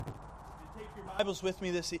your Bibles with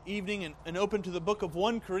me this evening and open to the book of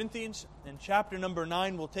 1 Corinthians in chapter number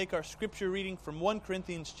 9. We'll take our scripture reading from 1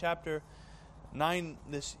 Corinthians chapter 9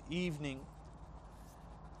 this evening.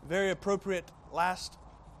 Very appropriate last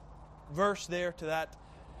verse there to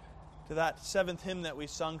that seventh hymn that we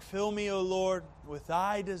sung. Fill me, O Lord, with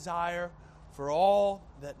thy desire for all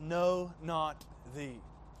that know not thee.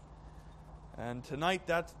 And tonight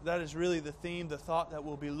that is really the theme, the thought that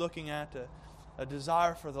we'll be looking at, a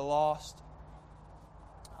desire for the lost.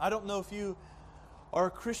 I don't know if you are a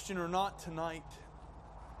Christian or not tonight,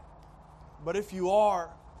 but if you are,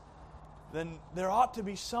 then there ought to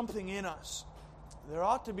be something in us. There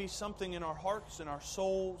ought to be something in our hearts and our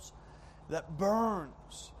souls that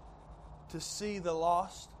burns to see the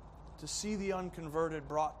lost, to see the unconverted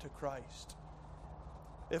brought to Christ.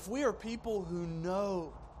 If we are people who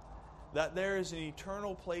know that there is an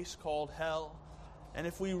eternal place called hell, and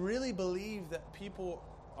if we really believe that people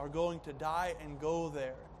are going to die and go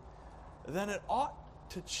there, then it ought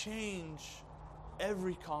to change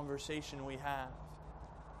every conversation we have.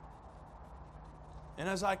 And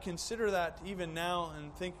as I consider that even now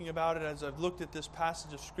and thinking about it as I've looked at this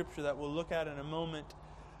passage of Scripture that we'll look at in a moment,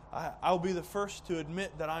 I'll be the first to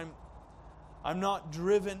admit that I'm not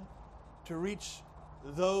driven to reach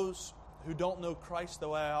those who don't know Christ the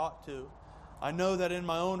way I ought to. I know that in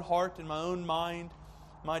my own heart, in my own mind,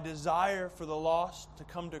 my desire for the lost to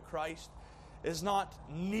come to Christ is not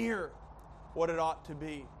near what it ought to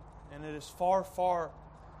be. And it is far, far,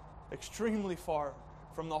 extremely far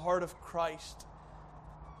from the heart of Christ,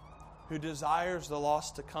 who desires the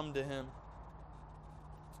lost to come to Him.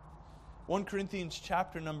 1 Corinthians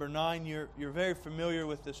chapter number 9, you're very familiar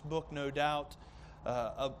with this book, no doubt.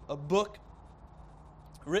 A book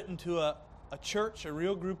written to a church, a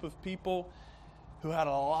real group of people who had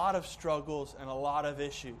a lot of struggles and a lot of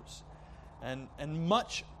issues. And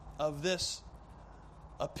much of this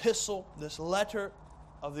epistle, this letter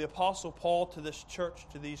of the Apostle Paul to this church,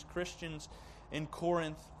 to these Christians in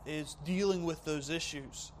Corinth, is dealing with those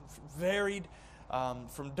issues. Varied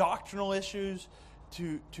from doctrinal issues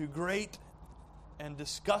to great and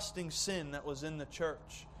disgusting sin that was in the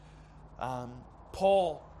church.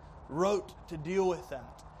 Paul wrote to deal with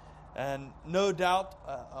that. And no doubt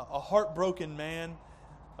a heartbroken man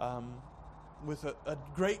with a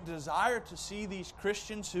great desire to see these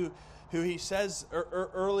Christians who he says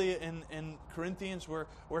early in Corinthians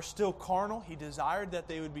were still carnal. He desired that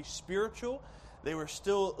they would be spiritual. They were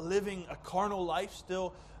still living a carnal life,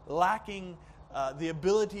 still lacking the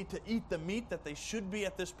ability to eat the meat that they should be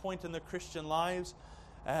at this point in their Christian lives.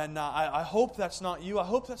 And I hope that's not you. I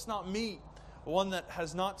hope that's not me, one that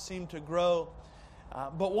has not seemed to grow.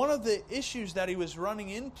 But one of the issues that he was running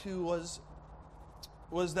into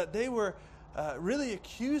was that they were really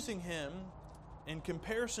accusing him in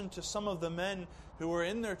comparison to some of the men who were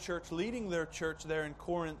in their church, leading their church there in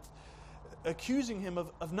Corinth, accusing him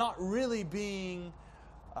of not really being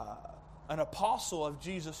an apostle of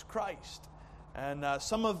Jesus Christ. And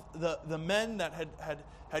some of the men that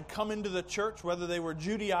had come into the church, whether they were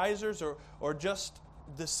Judaizers or just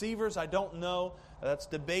deceivers, I don't know. That's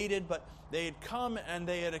debated, but they had come and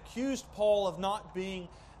they had accused Paul of not being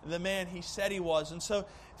the man he said he was. And so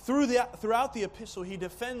throughout the epistle, he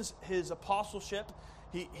defends his apostleship.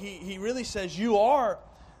 He really says, you are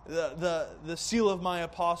the seal of my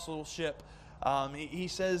apostleship. He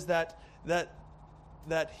says that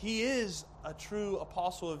he is a true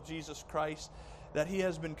apostle of Jesus Christ, that he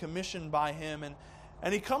has been commissioned by him.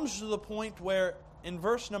 And he comes to the point where in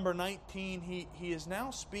verse number 19, he is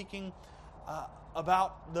now speaking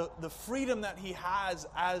about the freedom that he has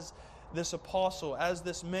as this apostle, as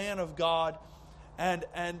this man of God, and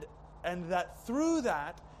that through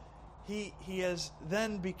that he has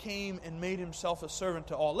then became and made himself a servant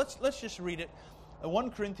to all. Let's just read it.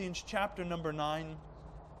 1 Corinthians chapter number 9,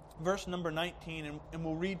 verse number 19, and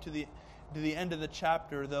we'll read to the end of the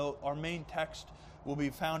chapter, though our main text will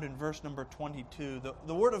be found in verse number 22.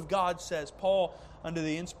 The Word of God says, Paul, under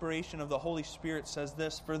the inspiration of the Holy Spirit, says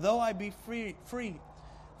this, "For though I be free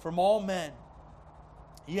from all men,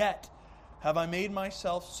 yet have I made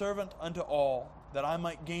myself servant unto all, that I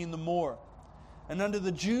might gain the more. And unto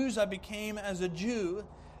the Jews I became as a Jew,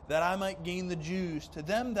 that I might gain the Jews. To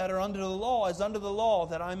them that are under the law, as under the law,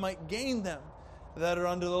 that I might gain them that are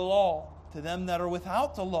under the law. To them that are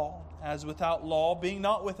without the law, as without law, being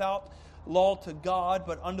not without law to God,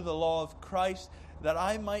 but under the law of Christ, that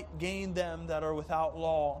I might gain them that are without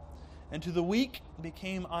law. And to the weak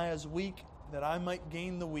became I as weak, that I might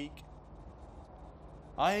gain the weak.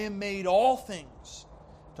 I am made all things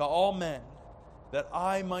to all men, that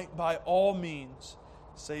I might by all means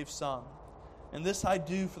save some. And this I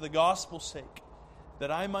do for the gospel's sake,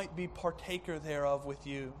 that I might be partaker thereof with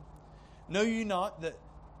you. Know ye not that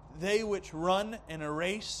they which run in a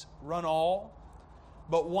race run all,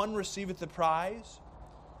 but one receiveth the prize?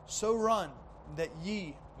 So run, that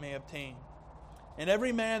ye may obtain. And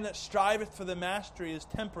every man that striveth for the mastery is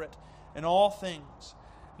temperate in all things.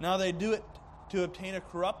 Now they do it to obtain a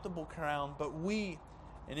corruptible crown, but we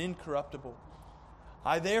an incorruptible.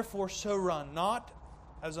 I therefore so run, not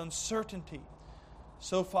as uncertainty,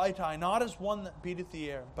 so fight I, not as one that beateth the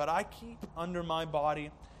air, but I keep under my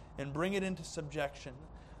body and bring it into subjection,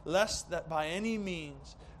 lest that by any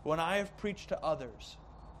means, when I have preached to others,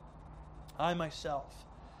 I myself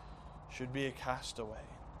should be a castaway.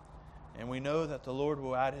 And we know that the Lord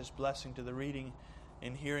will add His blessing to the reading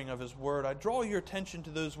and hearing of His word. I draw your attention to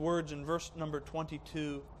those words in verse number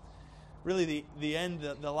 22. Really the end,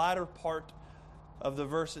 the latter part of the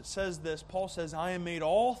verse. It says this. Paul says, I am made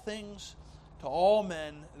all things to all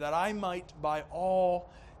men, that I might by all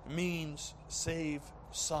means save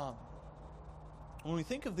some. When we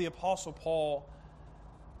think of the Apostle Paul,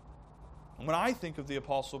 when I think of the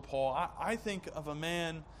Apostle Paul, I think of a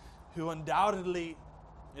man who undoubtedly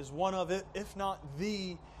is one of, if not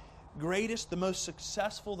the greatest, the most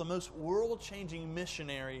successful, the most world-changing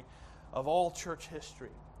missionary of all church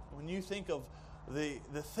history. When you think of the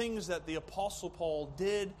things that the Apostle Paul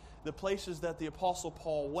did, the places that the Apostle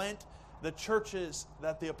Paul went, the churches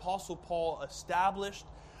that the Apostle Paul established,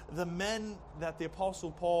 the men that the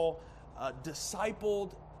Apostle Paul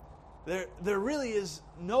discipled, there really is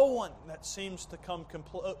no one that seems to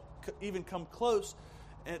even come close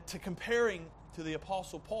to comparing to the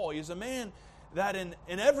Apostle Paul. He's a man that in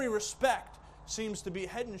every respect seems to be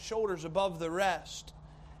head and shoulders above the rest.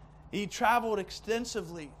 He traveled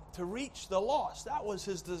extensively to reach the lost. That was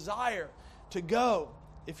his desire, to go.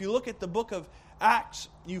 If you look at the book of Acts,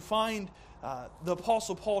 you find the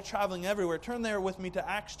Apostle Paul traveling everywhere. Turn there with me to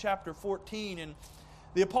Acts chapter 14. And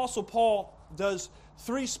the Apostle Paul does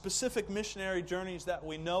 3 specific missionary journeys that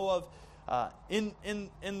we know of in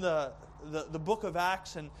the book of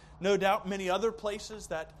Acts, and no doubt many other places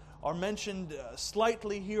that are mentioned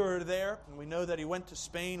slightly here or there. And we know that he went to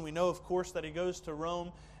Spain. We know, of course, that he goes to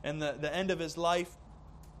Rome and the end of his life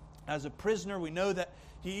as a prisoner. We know that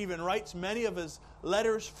he even writes many of his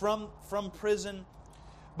letters from prison.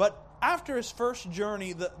 But after his first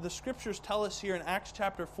journey, the Scriptures tell us here in Acts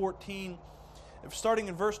chapter 14, starting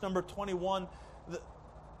in verse number 21,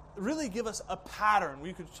 really give us a pattern.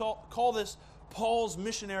 We could call this Paul's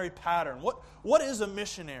missionary pattern. What is a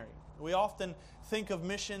missionary? We often think of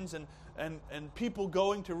missions and people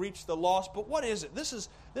going to reach the lost, but what is it? This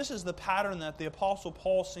is the pattern that the Apostle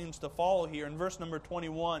Paul seems to follow here in verse number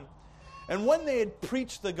 21. And when they had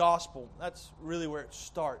preached the gospel, that's really where it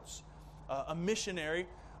starts. A missionary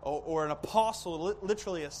or an apostle,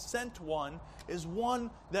 literally a sent one, is one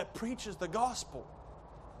that preaches the gospel.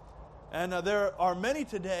 And there are many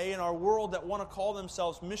today in our world that want to call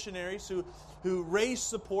themselves missionaries who raise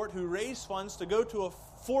support, who raise funds to go to a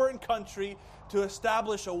foreign country to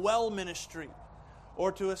establish a well ministry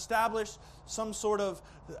or to establish some sort of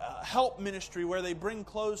help ministry where they bring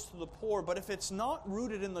clothes to the poor. But if it's not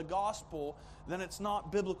rooted in the gospel, then it's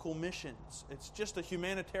not biblical missions. It's just a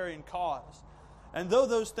humanitarian cause. And though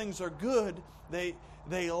those things are good, they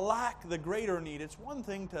lack the greater need. It's one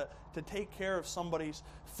thing to take care of somebody's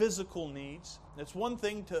physical needs. It's one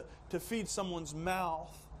thing to feed someone's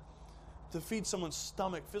mouth, to feed someone's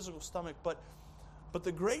stomach, physical stomach. But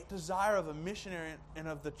the great desire of a missionary and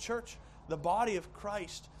of the church, the body of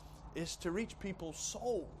Christ, is to reach people's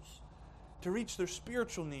souls, to reach their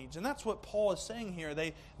spiritual needs. And that's what Paul is saying here.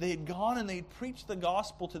 They had gone and they had preached the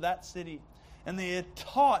gospel to that city, and they had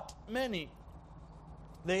taught many.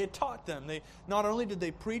 They had taught them. Not only did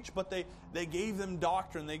they preach, but they gave them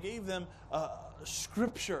doctrine. They gave them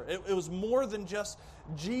Scripture. It was more than just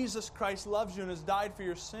Jesus Christ loves you and has died for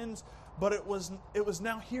your sins, but it was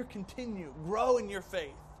now here, continue, grow in your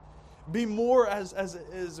faith. Be more, as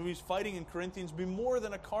he's fighting in Corinthians, be more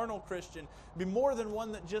than a carnal Christian. Be more than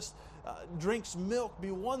one that just drinks milk.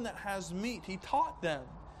 Be one that has meat. He taught them.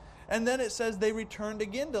 And then it says they returned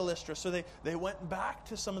again to Lystra. So they went back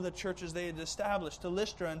to some of the churches they had established, to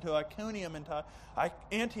Lystra and to Iconium and to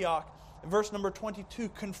Antioch. Verse number 22,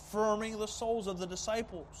 confirming the souls of the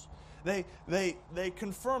disciples. They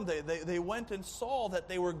confirmed, they went and saw that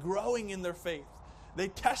they were growing in their faith. They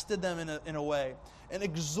tested them in a way and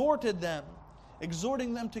exhorting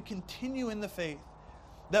them to continue in the faith,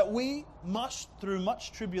 that we must, through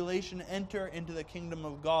much tribulation, enter into the kingdom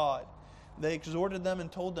of God. They exhorted them and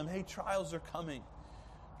told them, hey, trials are coming.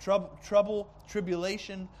 Trouble,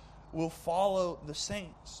 tribulation will follow the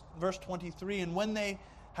saints. Verse 23, and when they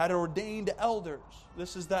had ordained elders,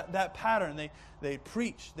 this is that pattern. They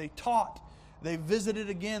preached, they taught, they visited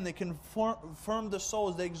again, they confirmed the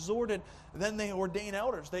souls, they exhorted, then they ordained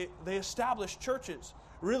elders. They established churches.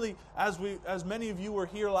 Really, as many of you were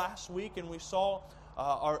here last week and we saw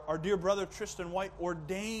our dear brother Tristan White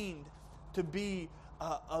ordained to be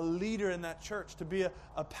a leader in that church, to be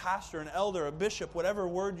a pastor, an elder, a bishop, whatever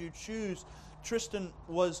word you choose. Tristan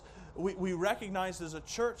was, we recognized as a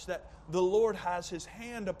church that the Lord has His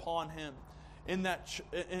hand upon him in that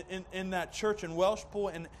church in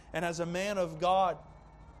Welshpool, and as a man of God.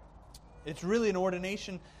 It's really an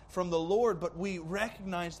ordination from the Lord, but we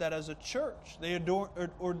recognize that as a church. They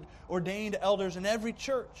ordained elders in every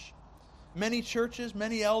church. Many churches,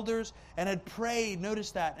 many elders, and had prayed,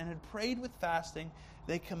 notice that, and had prayed with fasting.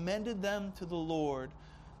 They commended them to the Lord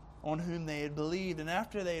on whom they had believed. And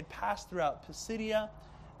after they had passed throughout Pisidia,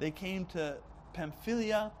 they came to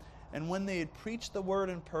Pamphylia, and when they had preached the word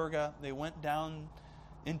in Perga, they went down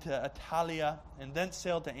into Attalia, and thence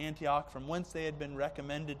sailed to Antioch, from whence they had been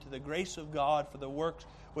recommended to the grace of God for the works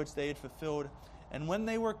which they had fulfilled. And when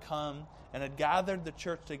they were come and had gathered the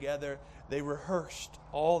church together, they rehearsed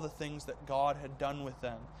all the things that God had done with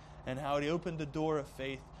them, and how He opened the door of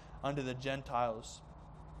faith unto the Gentiles.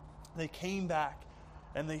 They came back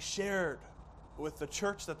and they shared with the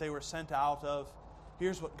church that they were sent out of,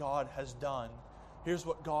 here's what God has done, here's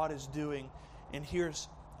what God is doing, and here's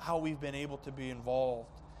how we've been able to be involved.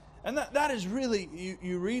 And that is really,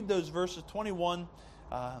 you read those verses 21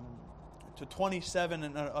 to 27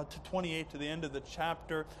 and to 28 to the end of the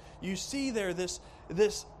chapter, you see there this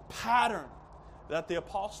pattern that the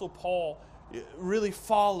Apostle Paul really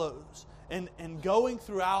follows, and going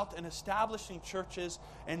throughout and establishing churches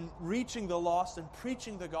and reaching the lost and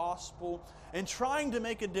preaching the gospel and trying to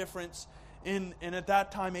make a difference in at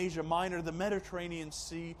that time Asia Minor, the Mediterranean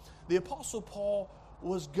Sea. The Apostle Paul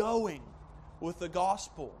was going with the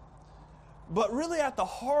gospel. But really at the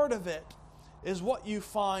heart of it is what you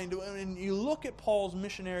find when you look at Paul's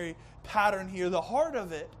missionary pattern here. The heart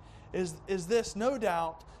of it is this, no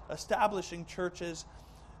doubt, establishing churches.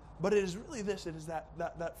 But it is really this, it is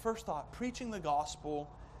that first thought, preaching the gospel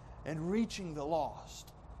and reaching the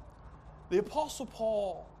lost. The Apostle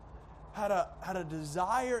Paul had a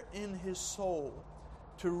desire in his soul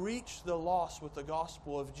to reach the lost with the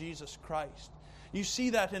gospel of Jesus Christ. You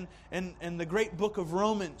see that in the great book of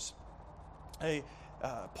Romans,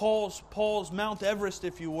 Paul's Mount Everest,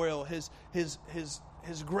 if you will, his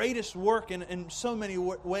greatest work in so many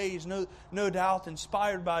ways, no doubt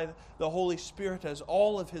inspired by the Holy Spirit as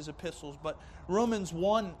all of his epistles. But Romans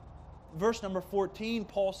 1, verse number 14,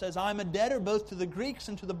 Paul says, I'm a debtor both to the Greeks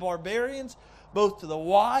and to the barbarians, both to the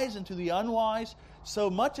wise and to the unwise. So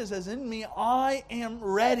much as is in me, I am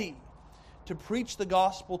ready to preach the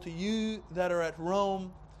gospel to you that are at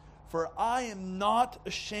Rome. For I am not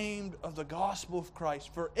ashamed of the gospel of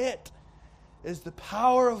Christ, for it is the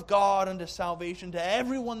power of God unto salvation to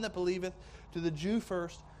everyone that believeth, to the Jew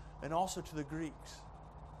first, and also to the Greeks.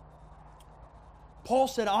 Paul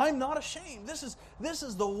said, I'm not ashamed. This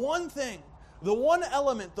is the one thing, the one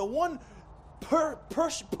element, the one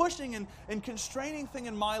pushing and constraining thing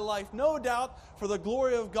in my life. No doubt, for the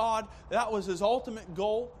glory of God, that was his ultimate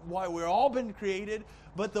goal, why we've all been created.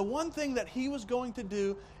 But the one thing that he was going to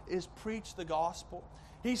do is preach the gospel.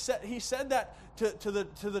 He said that to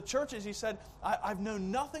the churches. He said, I've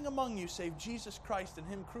known nothing among you save Jesus Christ and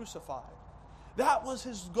Him crucified. That was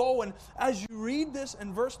his goal. And as you read this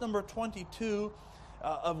in verse number 22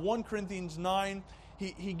 of 1 Corinthians 9,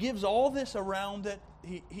 he gives all this around it.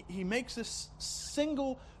 He makes this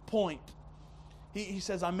single point. He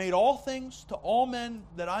says, I made all things to all men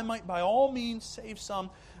that I might by all means save some.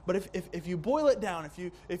 But if you boil it down,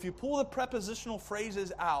 if you pull the prepositional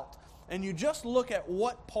phrases out, and you just look at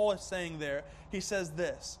what Paul is saying there, he says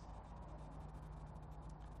this,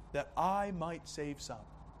 that I might save some.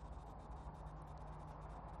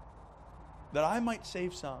 That I might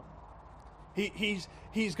save some. He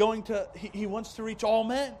wants to reach all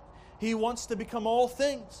men. He wants to become all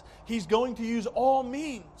things. He's going to use all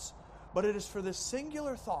means. But it is for this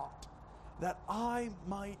singular thought, that I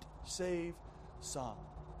might save some.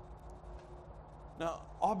 Now,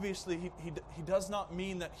 obviously, he does not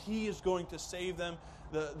mean that he is going to save them.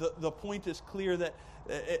 The point is clear that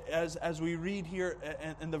as we read here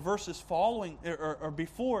and the verses following or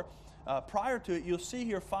before, prior to it, you'll see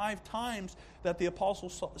here 5 times that the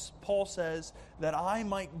Apostle Paul says that I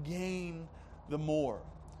might gain the more.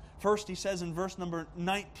 First, he says in verse number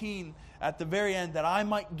 19, at the very end, that I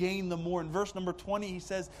might gain the more. In verse number 20, he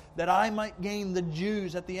says that I might gain the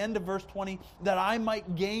Jews. At the end of verse 20, that I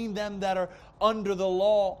might gain them that are under the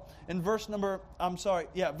law. In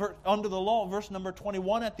under the law, verse number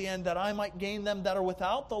 21 at the end, that I might gain them that are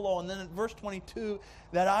without the law. And then in verse 22,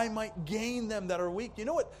 that I might gain them that are weak. You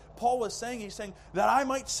know what Paul was saying? He's saying that I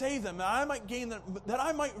might save them, that I might gain them, that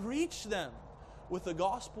I might reach them with the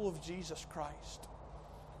gospel of Jesus Christ.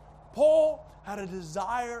 Paul had a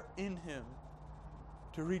desire in him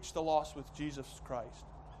to reach the lost with Jesus Christ.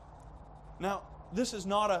 Now, this is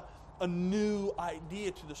not a new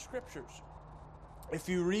idea to the Scriptures. If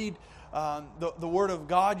you read the Word of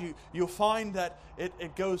God, you'll find that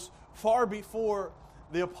it goes far before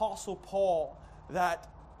the Apostle Paul that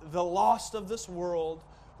the lost of this world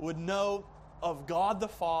would know of God the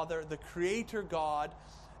Father, the Creator God,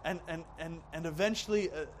 and eventually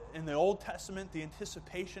in the Old Testament, the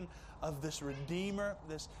anticipation of this Redeemer,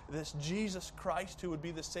 this Jesus Christ who would be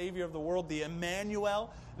the Savior of the world, the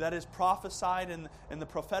Emmanuel that is prophesied in the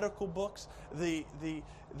prophetical books, the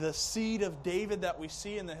seed of David that we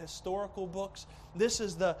see in the historical books. This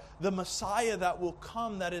is the Messiah that will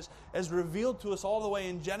come, that is as revealed to us all the way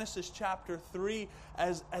in Genesis chapter 3,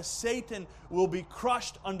 as Satan will be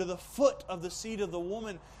crushed under the foot of the seed of the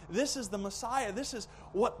woman. This is the Messiah. This is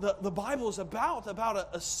what the Bible is about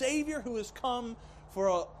a Savior who has come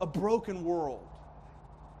for a broken world.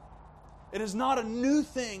 It is not a new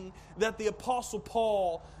thing that the Apostle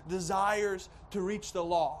Paul desires to reach the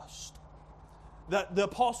lost. That the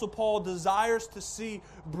Apostle Paul desires to see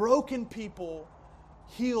broken people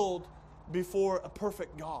healed before a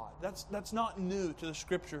perfect God. That's not new to the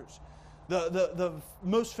Scriptures. The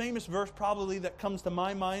most famous verse probably that comes to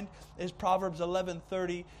my mind is Proverbs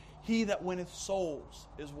 11:30. He that winneth souls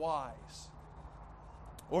is wise.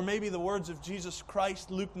 Or maybe the words of Jesus Christ,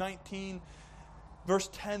 Luke 19, verse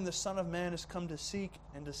 10, the Son of Man has come to seek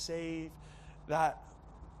and to save that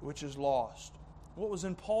which is lost. What was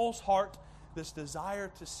in Paul's heart, this desire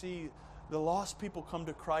to see the lost people come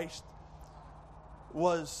to Christ,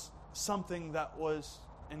 was something that was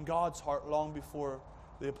in God's heart long before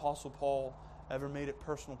the Apostle Paul ever made it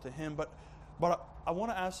personal to him. But I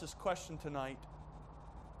want to ask this question tonight.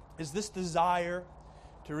 Is this desire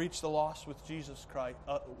to reach the lost with Jesus Christ,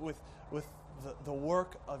 with the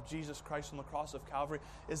work of Jesus Christ on the cross of Calvary,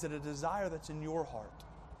 is it a desire that's in your heart?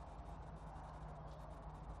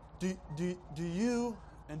 Do you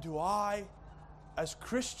and do I, as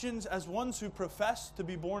Christians, as ones who profess to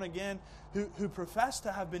be born again, who profess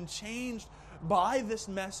to have been changed by this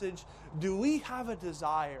message, do we have a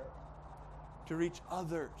desire to reach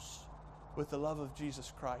others with the love of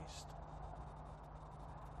Jesus Christ?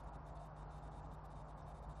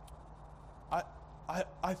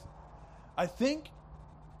 I think,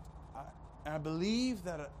 I believe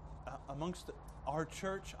that amongst our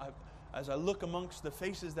church, as I look amongst the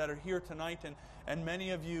faces that are here tonight, and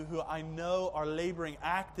many of you who I know are laboring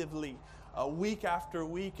actively week after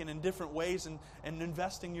week and in different ways, and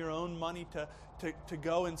investing your own money to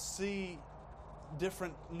go and see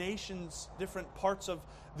different nations, different parts of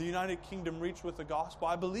the United Kingdom reach with the gospel.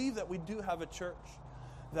 I believe that we do have a church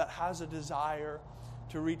that has a desire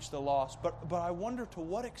to reach the lost. But I wonder, to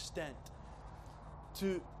what extent,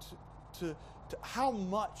 to how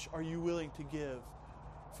much are you willing to give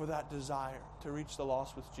for that desire to reach the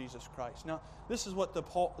lost with Jesus Christ? Now, this is what the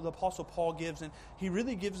Apostle Paul gives, and he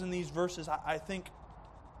really gives in these verses, I think,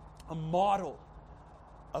 a model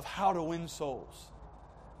of how to win souls.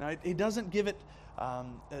 Now, he doesn't give it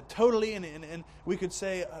totally, and we could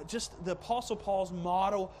say just the Apostle Paul's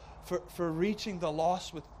model for reaching the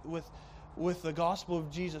lost with the gospel of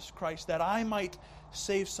Jesus Christ, that I might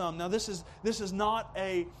save some. Now, this is not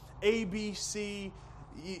a ABC,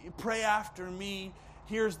 pray after me,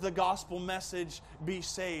 here's the gospel message, be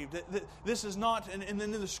saved. This is not, and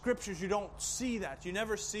in the Scriptures you don't see that. You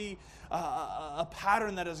never see a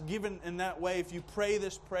pattern that is given in that way. If you pray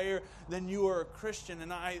this prayer, then you are a Christian.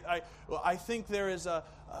 And I think there is a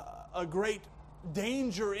great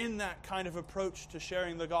danger in that kind of approach to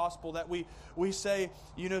sharing the gospel, that we say,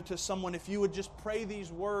 to someone, if you would just pray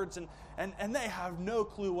these words, and they have no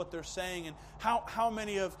clue what they're saying. And how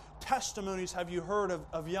many of testimonies have you heard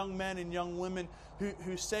of young men and young women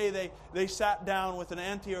who say they sat down with an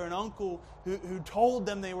auntie or an uncle who told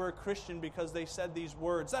them they were a Christian because they said these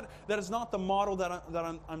words? That is not the model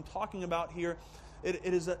that I'm talking about here. It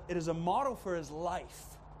is a model for his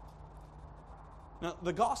life. Now,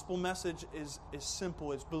 the gospel message is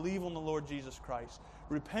simple. It's believe on the Lord Jesus Christ.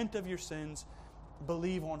 Repent of your sins.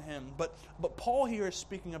 Believe on Him. But Paul here is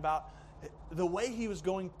speaking about the way he was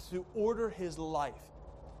going to order his life.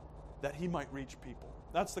 that he might reach people.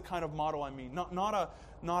 That's the kind of model I mean. Not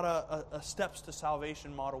a steps to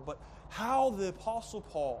salvation model, but how the Apostle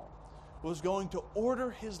Paul was going to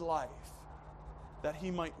order his life that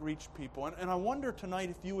he might reach people. And I wonder tonight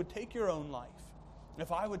if you would take your own life,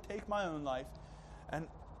 if I would take my own life and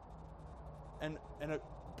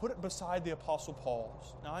put it beside the Apostle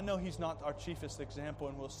Paul's. Now I know he's not our chiefest example,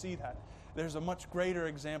 and we'll see that. There's a much greater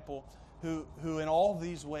example who in all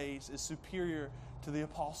these ways is superior to the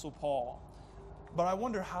Apostle Paul. But I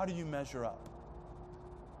wonder, how do you measure up?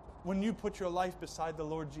 When you put your life beside the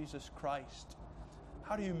Lord Jesus Christ,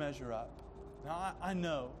 how do you measure up? Now, I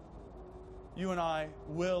know you and I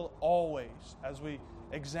will always, as we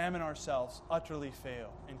examine ourselves, utterly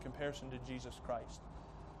fail in comparison to Jesus Christ.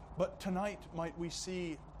 But tonight, might we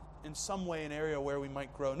see in some way an area where we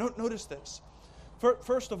might grow. Notice this.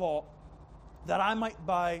 First of all, that I might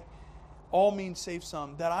by all means save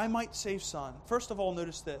some, that I might save some. First of all,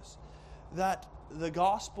 notice this, that the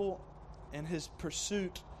gospel and his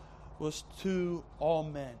pursuit was to all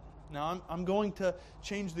men. Now, I'm going to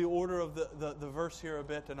change the order of the verse here a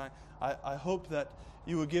bit, and I hope that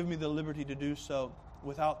you will give me the liberty to do so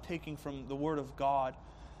without taking from the Word of God.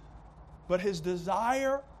 But his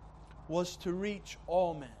desire was to reach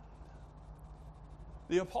all men.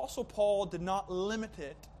 The Apostle Paul did not limit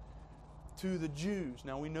it to the Jews.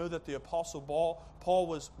 Now, we know that the Apostle Paul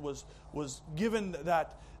was given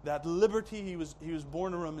that liberty. He was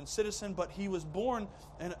born a Roman citizen, but he was born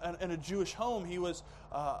in a Jewish home. He was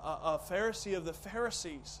a Pharisee of the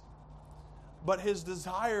Pharisees. But his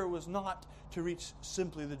desire was not to reach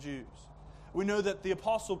simply the Jews. We know that the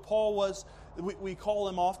Apostle Paul was, we call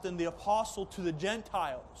him often the apostle to the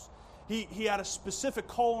Gentiles. He had a specific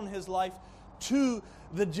call in his life to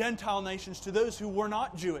the Gentile nations, to those who were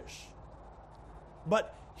not Jewish.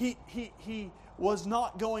 But he was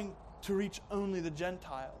not going to reach only the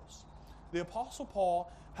Gentiles. The Apostle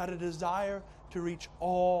Paul had a desire to reach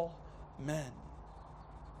all men.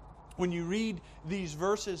 When you read these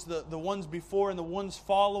verses, the ones before and the ones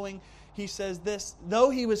following, he says this: though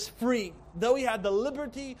he was free, though he had the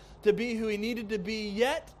liberty to be who he needed to be,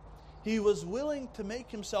 yet he was willing to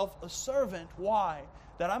make himself a servant. Why?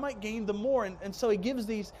 That I might gain the more. And so he gives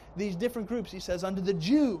these different groups. He says, unto the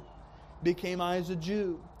Jew became I as a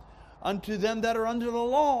Jew. Unto them that are under the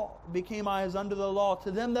law became I as under the law.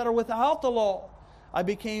 To them that are without the law, I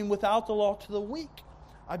became without the law. To the weak,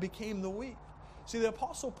 I became the weak. See, the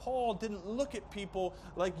Apostle Paul didn't look at people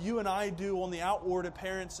like you and I do on the outward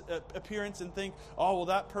appearance and think, oh, well,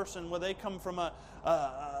 that person, well, they come from a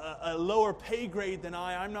lower pay grade than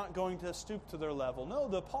I'm not going to stoop to their level. No,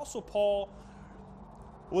 the Apostle Paul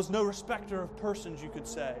was no respecter of persons, you could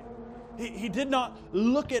say. He did not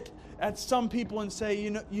look at some people and say,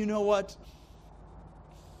 you know what?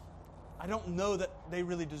 I don't know that they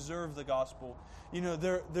really deserve the gospel.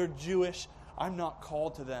 They're Jewish. I'm not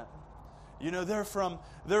called to them.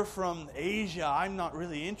 They're from Asia. I'm not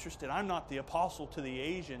really interested. I'm not the apostle to the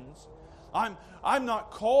Asians. I'm not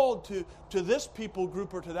called to this people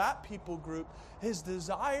group or to that people group. His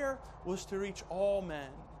desire was to reach all men.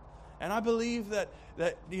 And I believe that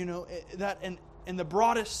in the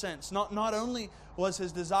broadest sense, not only was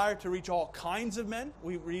his desire to reach all kinds of men.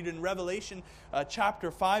 We read in Revelation chapter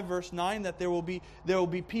 5, verse 9, that there will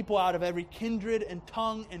be people out of every kindred and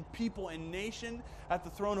tongue and people and nation at the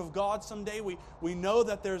throne of God someday. We know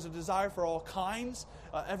that there's a desire for all kinds,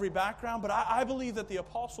 every background. But I believe that the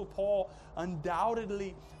Apostle Paul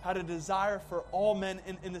undoubtedly had a desire for all men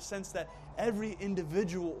in the sense that every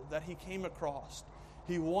individual that he came across,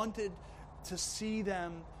 he wanted to see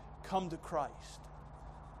them come to Christ.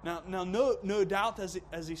 Now, no doubt,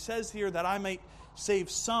 as he says here, that I might save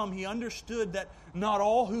some, he understood that not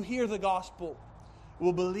all who hear the gospel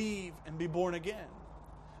will believe and be born again.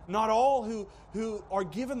 Not all who are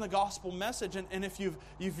given the gospel message, and if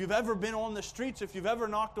you've ever been on the streets, if you've ever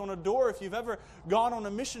knocked on a door, if you've ever gone on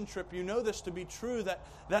a mission trip, you know this to be true, that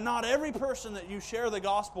not every person that you share the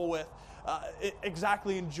gospel with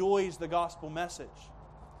exactly enjoys the gospel message.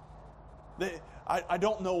 I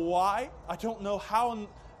don't know why. I don't know how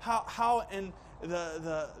in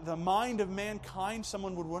the mind of mankind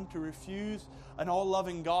someone would want to refuse an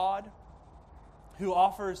all-loving God who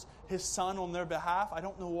offers His Son on their behalf. I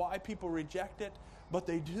don't know why people reject it, but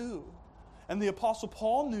they do. And the Apostle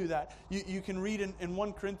Paul knew that. You can read in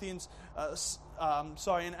 1 Corinthians,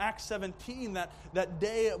 in Acts 17, that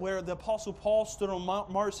day where the Apostle Paul stood on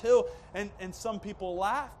Mars Hill, and some people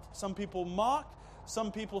laughed, some people mocked,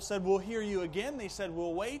 some people said, we'll hear you again. They said,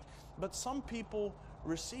 we'll wait. But some people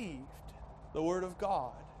received the Word of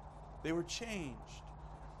God. They were changed.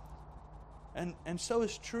 And so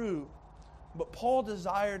is true But Paul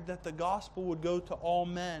desired that the gospel would go to all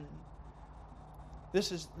men.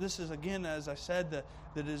 This is again, as I said,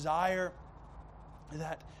 the desire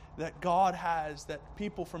that God has, that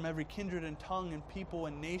people from every kindred and tongue and people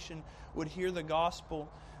and nation would hear the gospel.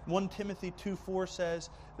 1 Timothy 2:4 says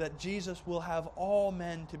that Jesus will have all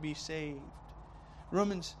men to be saved.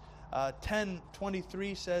 Romans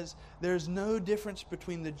 10:23 says, there is no difference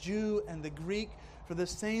between the Jew and the Greek, for the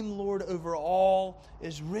same Lord over all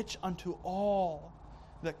is rich unto all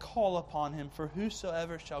that call upon him. For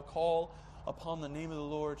whosoever shall call upon the name of the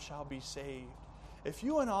Lord shall be saved. If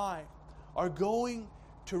you and I are going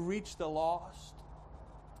to reach the lost,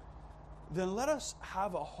 then let us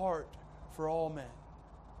have a heart for all men,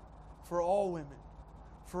 for all women,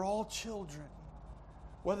 for all children.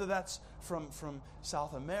 Whether that's from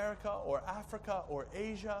South America or Africa or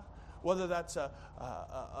Asia, whether that's a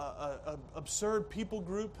absurd people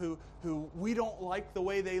group who we don't like the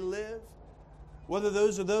way they live, whether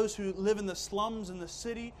those are those who live in the slums in the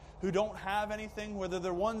city who don't have anything, whether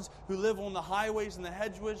they're ones who live on the highways and the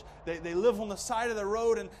hedgeways, they live on the side of the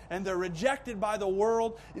road and they're rejected by the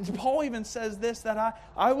world. Paul even says this, that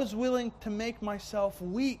I was willing to make myself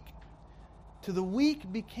weak. To the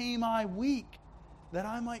weak became I weak, that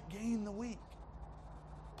I might gain the weak.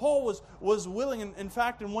 Paul was willing, in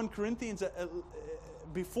fact, in 1 Corinthians,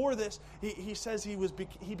 before this, he says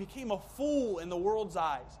he became a fool in the world's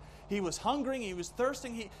eyes. He was hungering, he was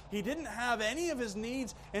thirsting, he didn't have any of his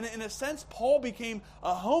needs. And in a sense, Paul became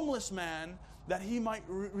a homeless man that he might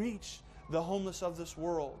reach the homeless of this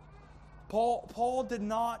world. Paul did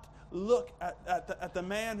not look at the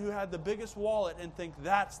man who had the biggest wallet and think,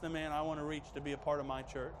 that's the man I want to reach to be a part of my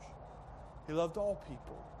church. He loved all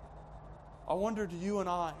people. I wonder, do you and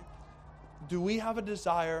I, do we have a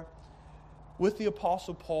desire with the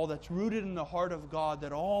Apostle Paul that's rooted in the heart of God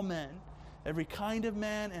that all men, every kind of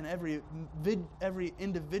man and every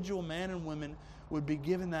individual man and woman would be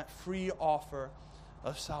given that free offer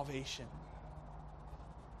of salvation?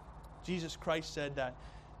 Jesus Christ said that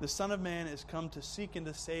the Son of Man is come to seek and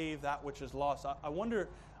to save that which is lost. I wonder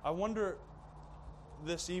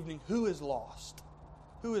this evening, who is lost?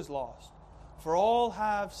 Who is lost? For all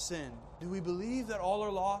have sinned. Do we believe that all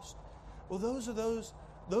are lost? Well, those are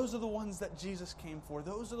the ones that Jesus came for.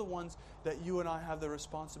 Those are the ones that you and I have the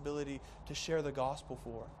responsibility to share the gospel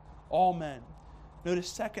for. All men. Notice,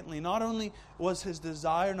 secondly, not only was his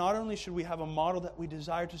desire, not only should we have a model that we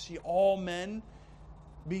desire to see all men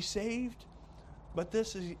be saved, but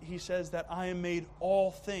this is, he says that I am made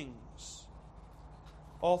all things.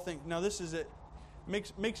 All things. Now this is it.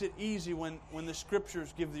 Makes it easy when the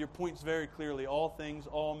scriptures give your points very clearly. All things,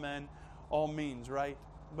 all men, all means, right?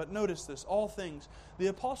 But notice this, all things. The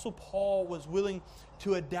Apostle Paul was willing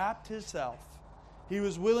to adapt himself. He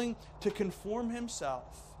was willing to conform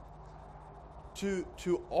himself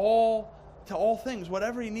to all things,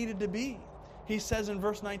 whatever he needed to be. He says in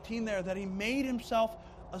verse 19 there that he made himself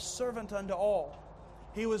a servant unto all.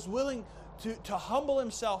 He was willing to humble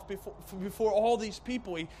himself before all these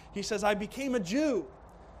people. He says, I became a Jew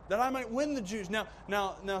that I might win the Jews.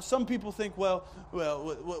 Now some people think, well,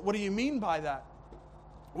 what do you mean by that?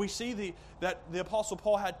 We see that the Apostle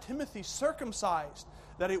Paul had Timothy circumcised,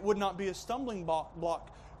 that it would not be a stumbling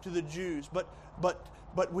block to the Jews.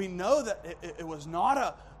 But we know that it was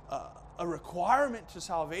not a requirement to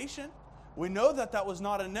salvation. We know that was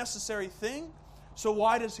not a necessary thing. So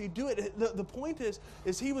why does he do it? The point is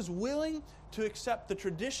he was willing to accept the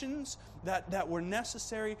traditions that were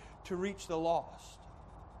necessary to reach the lost.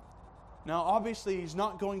 Now, obviously, he's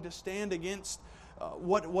not going to stand against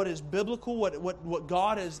what is biblical, what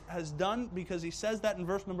God has done, because he says that in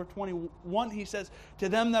verse number 21. He says, to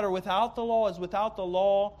them that are without the law is without the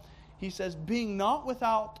law. He says, being not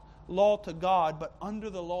without law to God, but under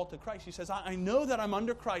the law to Christ. He says, I know that I'm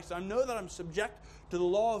under Christ. I know that I'm subject to the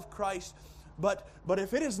law of Christ. But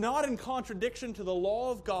if it is not in contradiction to the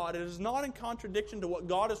law of God, it is not in contradiction to what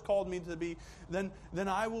God has called me to be, then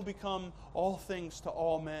I will become all things to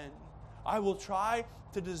all men. I will try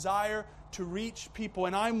to desire to reach people,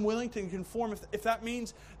 and I'm willing to conform. If that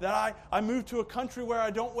means that I move to a country where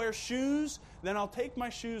I don't wear shoes, then I'll take my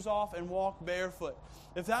shoes off and walk barefoot.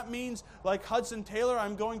 If that means, like Hudson Taylor,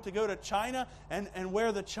 I'm going to go to China and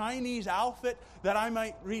wear the Chinese outfit that I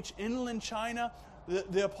might reach inland China,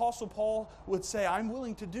 the Apostle Paul would say, I'm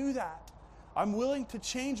willing to do that. I'm willing to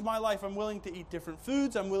change my life. I'm willing to eat different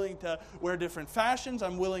foods. I'm willing to wear different fashions.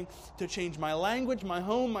 I'm willing to change my language, my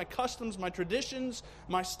home, my customs, my traditions,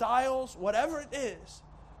 my styles, whatever it is,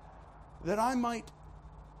 that I might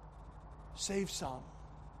save some.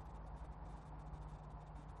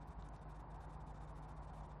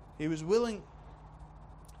 He was willing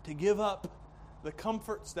to give up the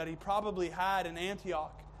comforts that he probably had in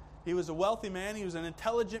Antioch. He was a wealthy man. He was an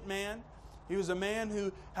intelligent man. He was a man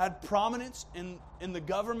who had prominence in the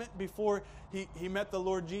government before he met the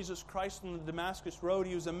Lord Jesus Christ on the Damascus Road.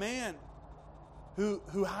 He was a man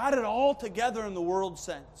who had it all together in the world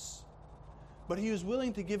sense. But he was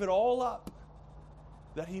willing to give it all up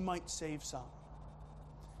that he might save some.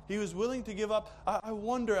 He was willing to give up. I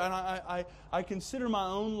wonder, and I consider my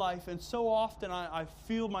own life, and so often I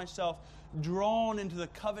feel myself drawn into the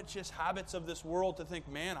covetous habits of this world to think,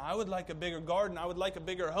 man, I would like a bigger garden. I would like a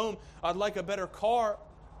bigger home. I'd like a better car.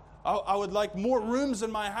 I would like more rooms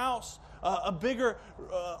in my house, a bigger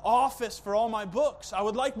office for all my books. I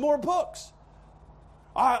would like more books.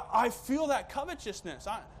 I feel that covetousness.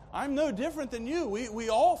 I'm no different than you. We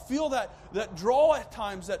all feel that draw at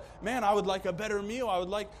times that, man, I would like a better meal. I would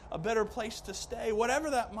like a better place to stay. Whatever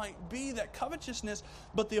that might be, that covetousness.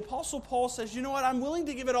 But the Apostle Paul says, you know what? I'm willing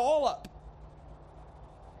to give it all up.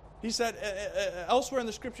 He said, elsewhere in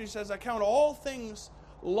the Scripture, he says, I count all things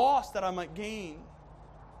lost that I might gain.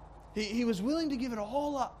 He was willing to give it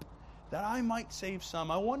all up that I might save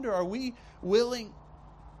some. I wonder, are we willing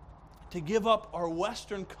to give up our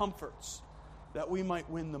Western comforts that we might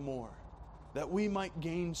win the more, that we might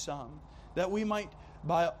gain some, that we might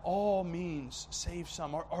by all means save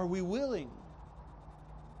some? Are we willing?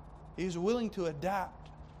 He's willing to adapt.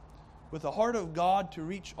 With the heart of God to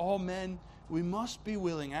reach all men, we must be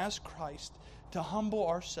willing, as Christ, to humble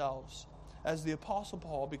ourselves, as the Apostle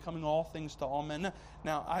Paul, becoming all things to all men.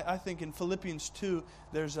 Now, I think in Philippians 2,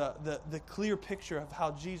 there's the clear picture of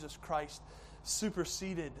how Jesus Christ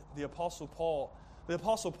superseded the Apostle Paul. The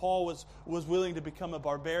Apostle Paul was willing to become a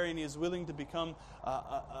barbarian. He was willing to become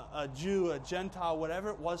a Jew, a Gentile, whatever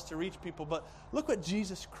it was to reach people. But look what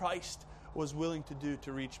Jesus Christ was willing to do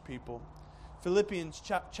to reach people. Philippians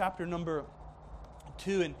chapter number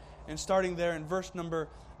 2, and starting there in verse number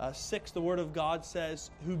 6, the Word of God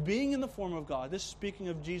says, who being in the form of God, this is speaking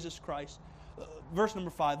of Jesus Christ. Verse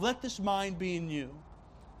number 5, let this mind be in you.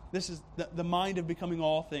 This is the mind of becoming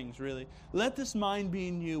all things, really. Let this mind be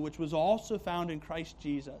in you, which was also found in Christ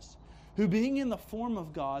Jesus, who being in the form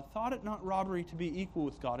of God, thought it not robbery to be equal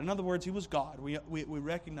with God. In other words, He was God. We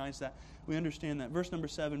recognize that. We understand that. Verse number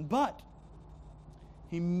 7, but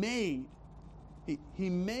He made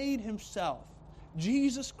Himself,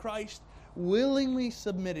 Jesus Christ, willingly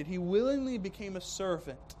submitted. He willingly became a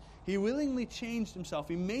servant. He willingly changed Himself.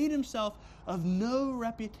 He made Himself of no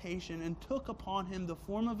reputation and took upon Him the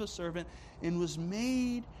form of a servant and was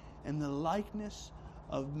made in the likeness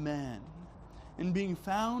of men. And being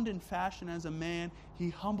found in fashion as a man, He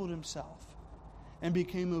humbled Himself and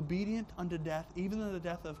became obedient unto death, even to the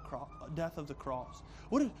death of the cross.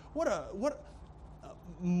 What a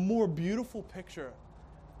more beautiful picture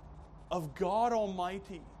of God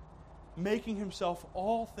Almighty making Himself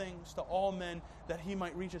all things to all men that He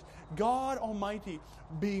might reach us. God Almighty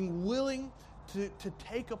being willing to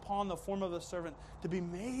take upon the form of a servant, to be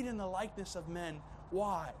made in the likeness of men.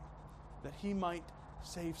 Why? That He might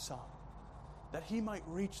save some. That He might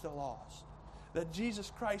reach the lost. That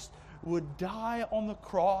Jesus Christ would die on the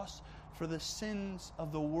cross for the sins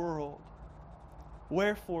of the world.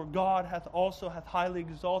 Wherefore God hath highly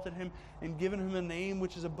exalted Him and given Him a name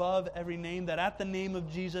which is above every name, that at the name of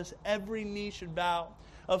Jesus every knee should bow,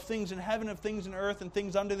 of things in heaven, of things in earth, and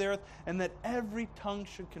things under the earth, and that every tongue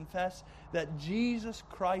should confess that Jesus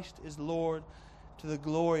Christ is Lord, to the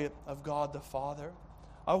glory of God the Father.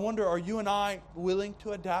 I wonder, are you and I willing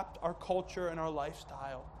to adapt our culture and our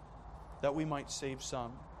lifestyle that we might save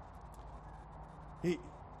some?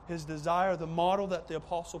 His desire, the model that the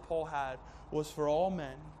Apostle Paul had, was for all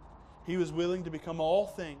men. He was willing to become all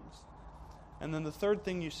things. And then the third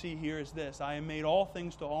thing you see here is this: I am made all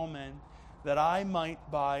things to all men, that I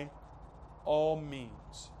might by all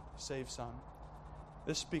means save some.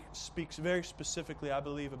 This speaks very specifically, I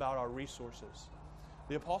believe, about our resources.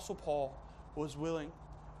 The Apostle Paul was willing,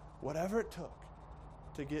 whatever it took,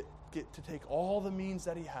 to take all the means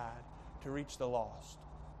that he had to reach the lost.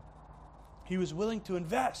 He was willing to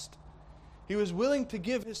invest. He was willing to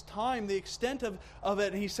give his time, the extent of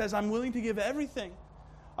it. He says, I'm willing to give everything.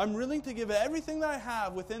 I'm willing to give everything that I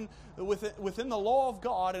have within the law of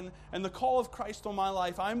God and the call of Christ on my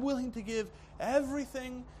life. I'm willing to give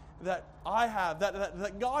everything that I have,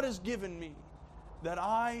 that God has given me, that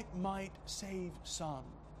I might save some.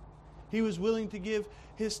 He was willing to give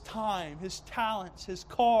his time, his talents, his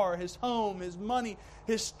car, his home, his money,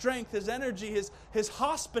 his strength, his energy, his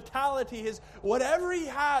hospitality, his whatever he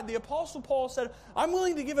had. The Apostle Paul said, I'm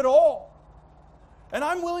willing to give it all. And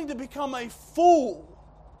I'm willing to become a fool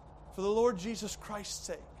for the Lord Jesus Christ's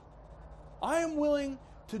sake. I am willing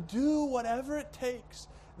to do whatever it takes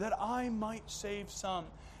that I might save some.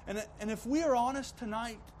 And if we are honest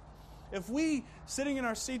tonight, if we, sitting in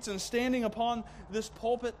our seats and standing upon this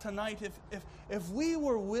pulpit tonight, if we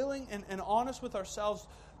were willing and honest with ourselves,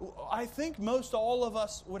 I think most all of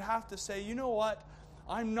us would have to say, you know what?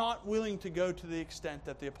 I'm not willing to go to the extent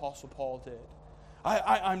that the Apostle Paul did.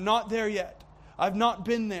 I'm not there yet. I've not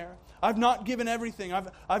been there. I've not given everything.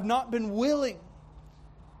 I've not been willing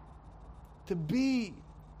to be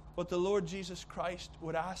what the Lord Jesus Christ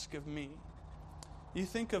would ask of me. You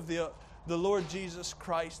think of the Lord Jesus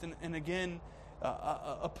Christ, and again,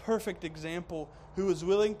 a perfect example, who was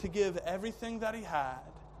willing to give everything that He had.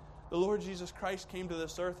 The Lord Jesus Christ came to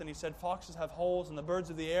this earth and He said, foxes have holes and the birds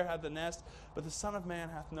of the air have the nest, but the Son of Man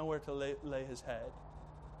hath nowhere to lay His head.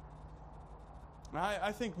 And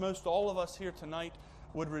I think most all of us here tonight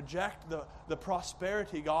would reject the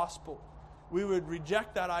prosperity gospel. We would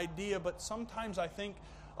reject that idea, but sometimes I think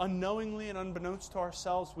unknowingly and unbeknownst to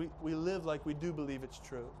ourselves, we live like we do believe it's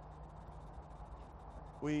true.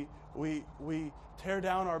 We tear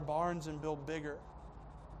down our barns and build bigger.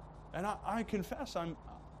 And I confess,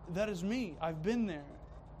 that is me. I've been there.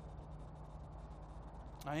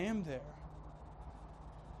 I am there.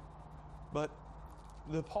 But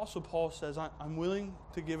the Apostle Paul says, I'm willing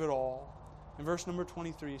to give it all. In verse number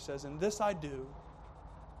 23, he says, and this I do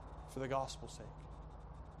for the gospel's sake,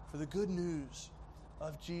 for the good news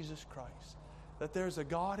of Jesus Christ, that there's a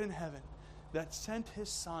God in heaven that sent His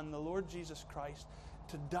Son, the Lord Jesus Christ,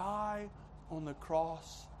 to die on the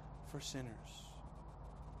cross for sinners.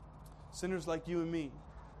 Sinners like you and me.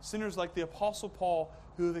 Sinners like the Apostle Paul,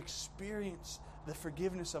 who have experienced the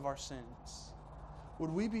forgiveness of our sins.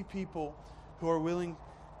 Would we be people who are willing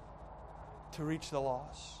to reach the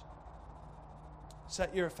lost?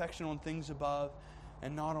 Set your affection on things above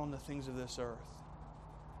and not on the things of this earth,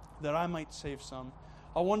 that I might save some.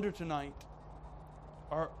 I wonder tonight,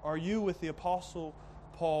 are you with the Apostle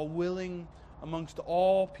Paul willing amongst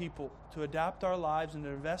all people to adapt our lives and to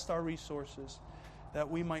invest our resources that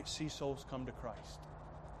we might see souls come to Christ?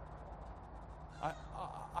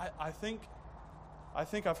 I think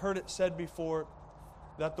I've heard it said before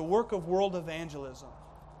that the work of world evangelism.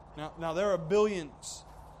 Now there are billions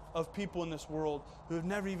of people in this world who have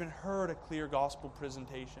never even heard a clear gospel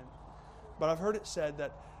presentation. But I've heard it said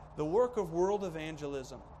that the work of world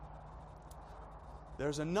evangelism,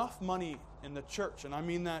 there's enough money in the church, and I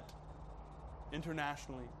mean that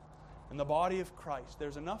internationally, in the body of Christ,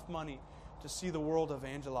 there's enough money to see the world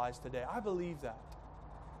evangelized today. I believe that.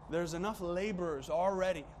 There's enough laborers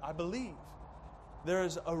already, I believe. There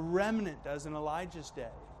is a remnant as in Elijah's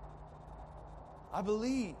day. I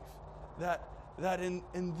believe that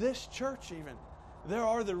in this church even, there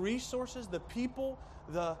are the resources, the people,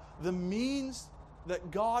 the means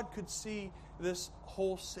that God could see this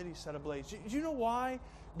whole city set ablaze. Do you know why?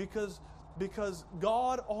 Because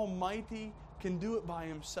God Almighty can do it by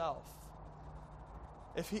Himself.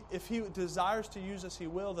 If He desires to use us, He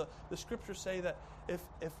will. The Scriptures say that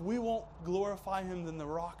if we won't glorify Him, then the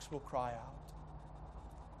rocks will cry out.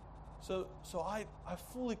 So I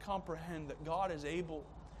fully comprehend that God is able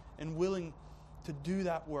and willing to do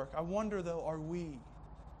that work. I wonder though, are we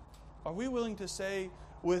willing to say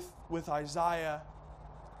with Isaiah,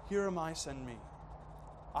 "Here am I, send me.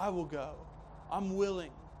 I will go. I'm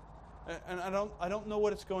willing." And I don't know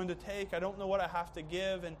what it's going to take. I don't know what I have to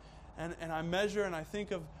give, and I measure and I think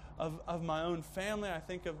of my own family. I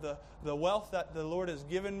think of the wealth that the Lord has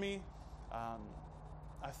given me.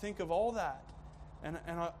 I think of all that.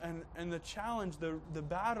 And the challenge, the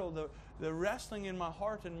battle, the wrestling in my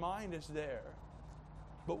heart and mind is there.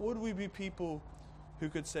 But would we be people who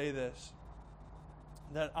could say this,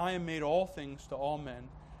 that I am made all things to all men,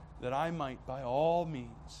 that I might by all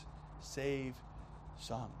means save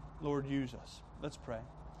some. Lord, use us. Let's pray.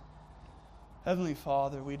 Heavenly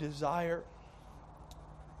Father, we desire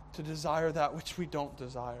that which we don't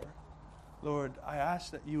desire. Lord, I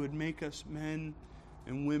ask that You would make us men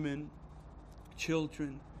and women,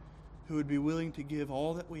 children, who would be willing to give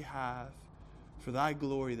all that we have for Thy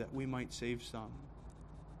glory, that we might save some.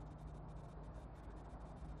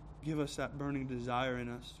 Give us that burning desire in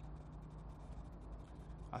us.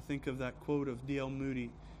 I think of that quote of D.L.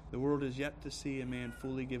 Moody, "The world is yet to see a man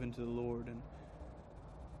fully given to the Lord." And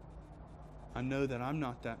I know that I'm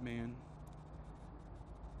not that man.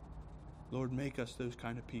 Lord, make us those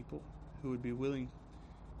kind of people who would be willing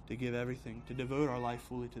to give everything, to devote our life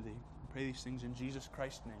fully to Thee. I pray these things in Jesus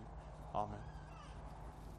Christ's name. Amen.